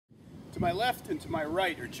To my left and to my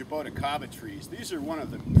right are Jaboticaba trees. These are one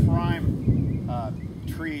of the prime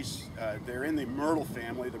trees. They're in the Myrtle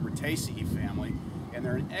family, the Myrciaria family, and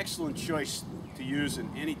they're an excellent choice to use in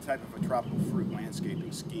any type of a tropical fruit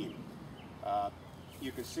landscaping scheme.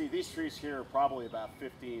 You can see these trees here are probably about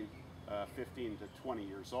 15 to 20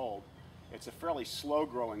 years old. It's a fairly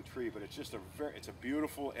slow-growing tree, but it's just it's a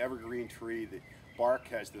beautiful evergreen tree. The bark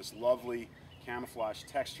has this lovely camouflage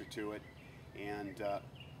texture to it, and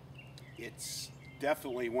it's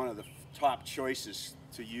definitely one of the top choices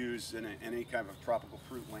to use in any kind of tropical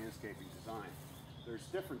fruit landscaping design. There's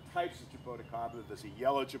different types of Jaboticaba. There's a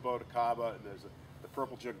yellow Jaboticaba, and there's the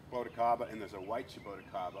purple Jaboticaba, and there's a white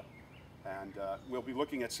Jaboticaba. And we'll be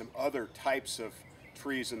looking at some other types of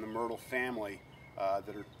trees in the Myrtle family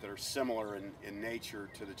that are similar in nature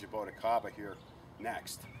to the Jaboticaba here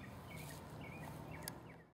next.